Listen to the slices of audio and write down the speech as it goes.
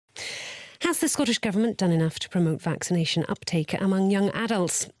Has the Scottish Government done enough to promote vaccination uptake among young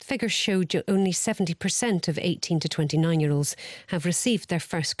adults? Figures showed only 70% of 18 to 29-year-olds have received their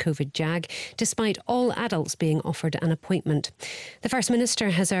first COVID jab, despite all adults being offered an appointment. The First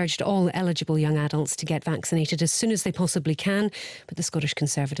Minister has urged all eligible young adults to get vaccinated as soon as they possibly can, but the Scottish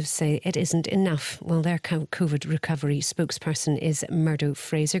Conservatives say it isn't enough. Well, their COVID recovery spokesperson is Murdo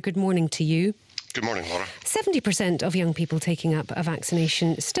Fraser. Good morning to you. Good morning, Laura. 70% of young people taking up a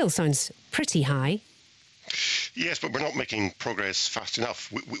vaccination still sounds pretty high. Yes, but we're not making progress fast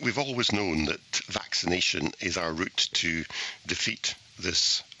enough. We've always known that vaccination is our route to defeat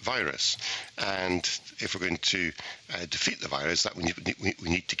this virus. And if we're going to defeat the virus, that we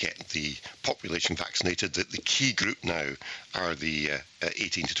need to get the population vaccinated. The key group now are the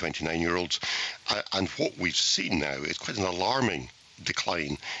 18 to 29-year-olds. And what we've seen now is quite an alarming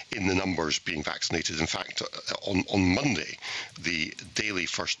decline in the numbers being vaccinated. In fact, on Monday, the daily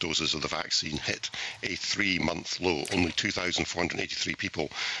first doses of the vaccine hit a 3-month low. Only 2,483 people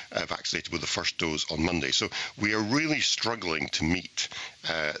vaccinated with the first dose on Monday. So we are really struggling to meet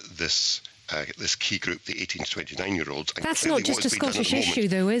this key group, the 18 to 29-year-olds. That's not just a Scottish issue,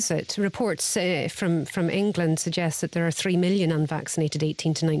 though, is it? Reports from England suggest that there are 3 million unvaccinated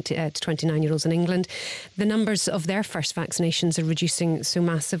 18 to 29-year-olds in England. The numbers of their first vaccinations are reducing so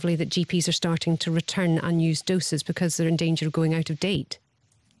massively that GPs are starting to return unused doses because they're in danger of going out of date.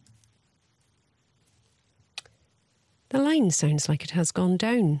 The line sounds like it has gone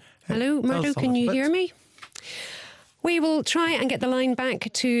down. Hello, Murdo, can you hear me? We will try and get the line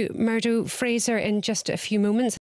back to Murdo Fraser in just a few moments.